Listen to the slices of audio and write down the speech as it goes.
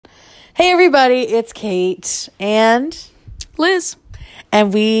Hey everybody, it's Kate and Liz.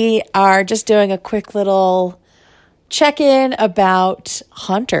 And we are just doing a quick little check-in about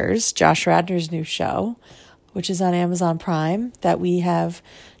Hunters, Josh Radnor's new show, which is on Amazon Prime, that we have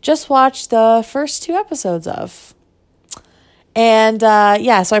just watched the first 2 episodes of. And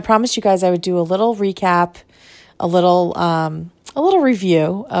so I promised you guys I would do a little recap, a little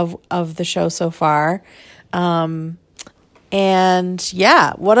review of the show so far. And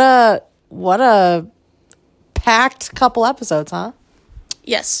yeah, what a packed couple episodes, huh?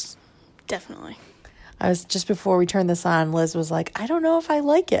 Yes, definitely. I was just before we turned this on, Liz was like, I don't know if I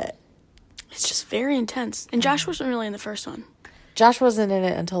like it. It's just very intense. And Josh wasn't really in the first one. Josh wasn't in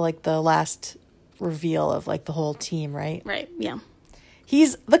it until like the last reveal of like the whole team, right? Right, yeah.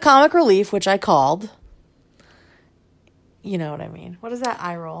 He's the comic relief, which I called. You know what I mean. What is that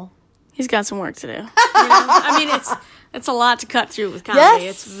eye roll? He's got some work to do. I mean, it's a lot to cut through with comedy.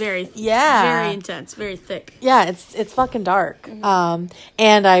 Yes. It's very intense, very thick. Yeah, it's fucking dark. Mm-hmm.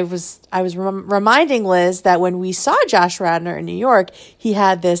 And I was reminding Liz that when we saw Josh Radnor in New York, he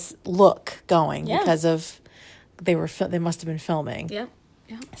had this look going because of they must have been filming. Yep.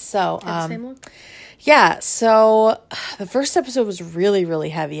 Yeah. So same look. Yeah. So the first episode was really, really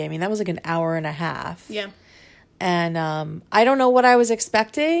heavy. I mean, that was like an hour and a half. Yeah. And I don't know what I was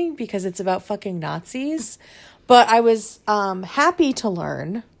expecting because it's about fucking Nazis. But I was happy to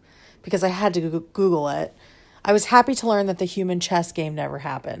learn, because I had to Google it, I was happy to learn that the human chess game never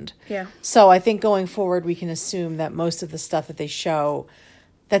happened. Yeah. So I think going forward we can assume that most of the stuff that they show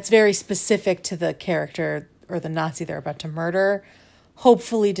that's very specific to the character or the Nazi they're about to murder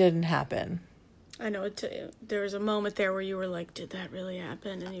hopefully didn't happen. I know there was a moment there where you were like, did that really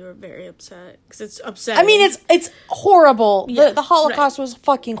happen? And you were very upset because it's upsetting. I mean, it's horrible. Yeah, the Holocaust was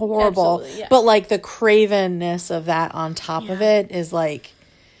fucking horrible. Absolutely, yeah. But like the cravenness of that on top of it is like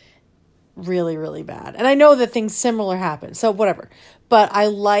really, really bad. And I know that things similar happen, so whatever. But I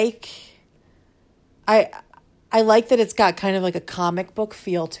like that it's got kind of like a comic book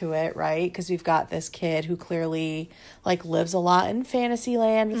feel to it, right? Because we've got this kid who clearly like lives a lot in fantasy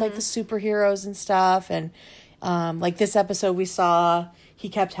land with like the superheroes and stuff. And like this episode we saw, he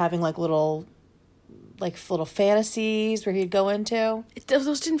kept having like little fantasies where he'd go into.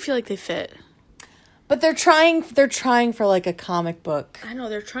 Those didn't feel like they fit. But they're trying for like a comic book. I know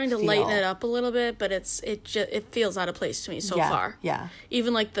they're trying to lighten it up a little bit, but it feels out of place to me so far. Yeah.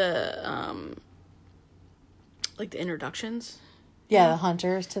 Even like the introductions. Yeah, the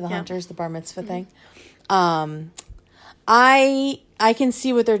hunters, the bar mitzvah thing. I can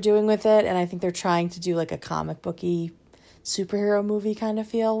see what they're doing with it, and I think they're trying to do like a comic booky superhero movie kind of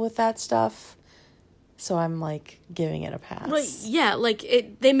feel with that stuff. So I'm like giving it a pass. Well, yeah,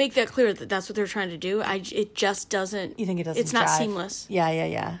 like they make that clear that that's what they're trying to do. It just doesn't. You think it doesn't? It's not seamless.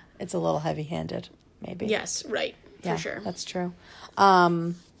 Yeah. It's a little heavy-handed, maybe. Yes, right. For sure. That's true.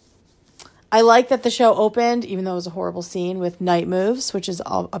 I like that the show opened, even though it was a horrible scene, with Night Moves, which is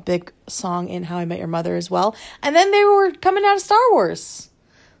a big song in How I Met Your Mother as well. And then they were coming out of Star Wars.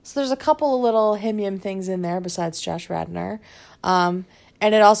 So there's a couple of little hymn things in there besides Josh Radnor. And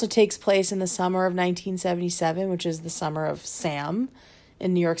it also takes place in the summer of 1977, which is the summer of Sam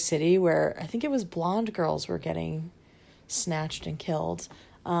in New York City, where I think it was blonde girls were getting snatched and killed.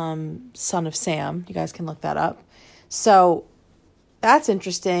 Son of Sam. You guys can look that up. So that's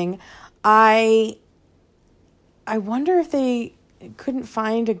interesting. I wonder if they couldn't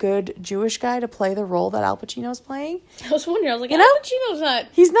find a good Jewish guy to play the role that Al Pacino's playing. I was wondering. I was like, Al Pacino's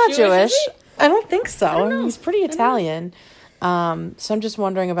he's not Jewish. I don't think so. I mean, he's pretty Italian. So I'm just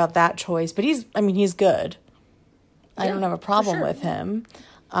wondering about that choice. But he's good. I don't have a problem with him.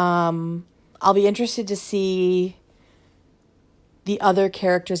 I'll be interested to see the other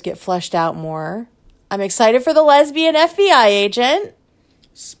characters get fleshed out more. I'm excited for the lesbian FBI agent.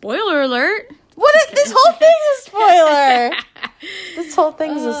 Spoiler alert. This whole thing's a spoiler. This whole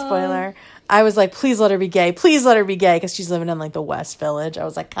thing's a spoiler. I was like, please let her be gay. Please let her be gay. Because she's living in like the West Village. I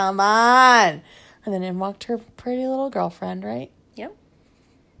was like, come on. And then in walked her pretty little girlfriend, right? Yep.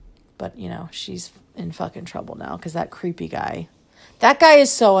 But, she's in fucking trouble now. Because that creepy guy. That guy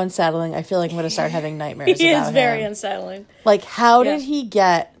is so unsettling. I feel like I'm going to start having nightmares about him. He is very unsettling. Like, how did he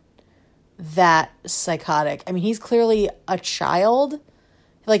get that psychotic? I mean, he's clearly a child.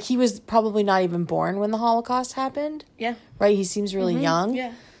 Like, he was probably not even born when the Holocaust happened. Yeah. Right? He seems really young.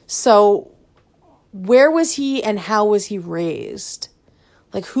 Yeah. So, where was he and how was he raised?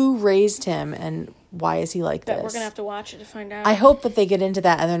 Like, who raised him and why is he like this? We're going to have to watch it to find out. I hope that they get into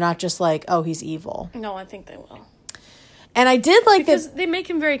that and they're not just like, oh, he's evil. No, I think they will. And I did like because they make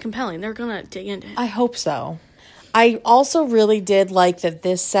him very compelling. They're going to dig into him. I hope so. I also really did like that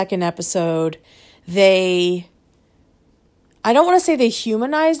this second episode, I don't want to say they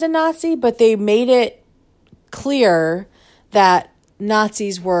humanized a Nazi, but they made it clear that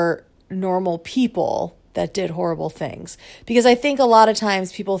Nazis were normal people that did horrible things. Because I think a lot of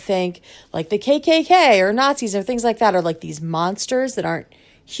times people think like the KKK or Nazis or things like that are like these monsters that aren't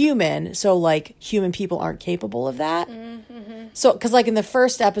human. So like human people aren't capable of that. Mm-hmm. So, because like in the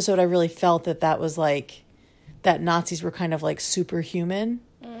first episode, I really felt that was like, that Nazis were kind of like superhuman.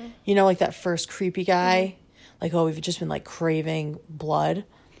 You know, like that first creepy guy. Like, oh, we've just been like craving blood.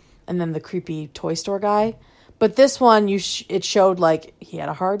 And then the creepy toy store guy. But this one, it showed like he had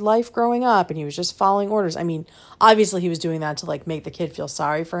a hard life growing up and he was just following orders. I mean, obviously he was doing that to like make the kid feel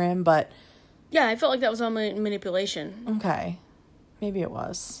sorry for him, but... Yeah, I felt like that was all manipulation. Okay. Maybe it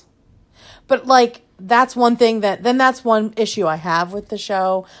was. But like, that's one thing that's one issue I have with the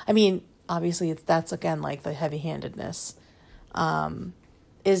show. I mean... Obviously, that's again like the heavy-handedness,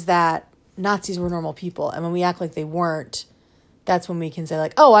 is that Nazis were normal people, and when we act like they weren't, that's when we can say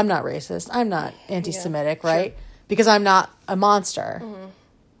like, "Oh, I'm not racist. I'm not anti-Semitic, right? Sure. Because I'm not a monster." Mm-hmm.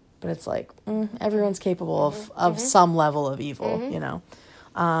 But it's like everyone's capable of some level of evil, you know.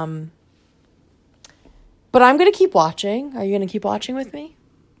 But I'm gonna keep watching. Are you gonna keep watching with me?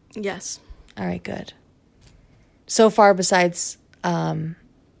 Yes. All right. Good. So far, besides.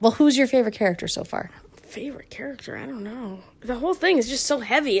 Well, who's your favorite character so far? Favorite character? I don't know. The whole thing is just so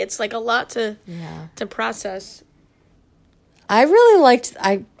heavy. It's like a lot to process. I really liked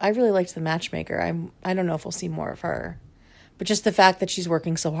the matchmaker. I don't know if we'll see more of her. But just the fact that she's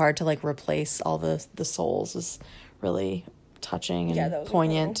working so hard to like replace all the souls is really touching and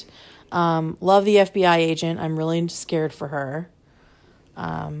poignant. Love the FBI agent. I'm really scared for her.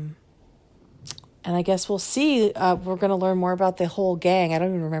 And I guess we'll see. We're going to learn more about the whole gang. I don't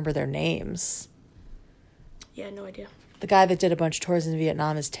even remember their names. Yeah, no idea. The guy that did a bunch of tours in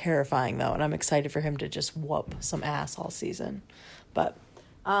Vietnam is terrifying, though, and I'm excited for him to just whoop some ass all season. But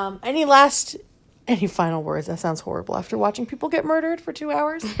any final words? That sounds horrible. After watching people get murdered for 2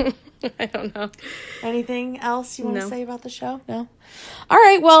 hours? I don't know. Anything else you want to say about the show? No? All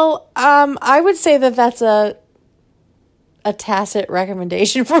right, well, I would say that's a tacit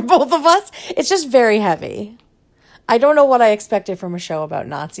recommendation for both of us. It's just very heavy. I don't know what I expected from a show about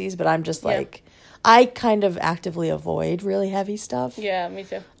Nazis, but I'm just like, I kind of actively avoid really heavy stuff. Yeah, me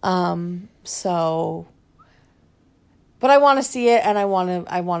too. So, but I want to see it, and I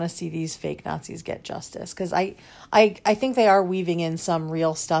want to see these fake Nazis get justice, because I think they are weaving in some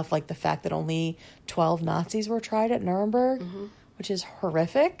real stuff, like the fact that only 12 Nazis were tried at Nuremberg, which is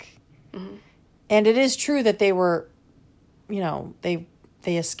horrific. Mm-hmm. And it is true that they were, you know, they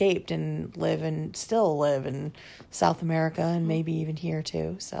escaped and still live in South America and maybe even here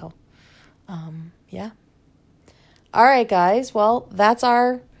too. So, yeah. All right, guys. Well, that's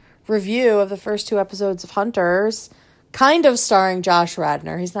our review of the first 2 episodes of Hunters, kind of starring Josh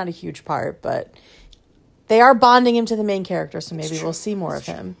Radnor. He's not a huge part, but they are bonding him to the main character, so maybe we'll see more of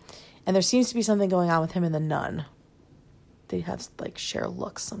him. And there seems to be something going on with him and the nun. They have like share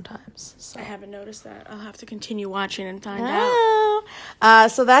looks sometimes. So. I haven't noticed that. I'll have to continue watching and find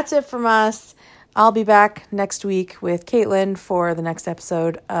out. So that's it from us. I'll be back next week with Caitlin for the next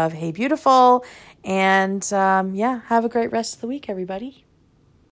episode of Hey Beautiful. And have a great rest of the week, everybody.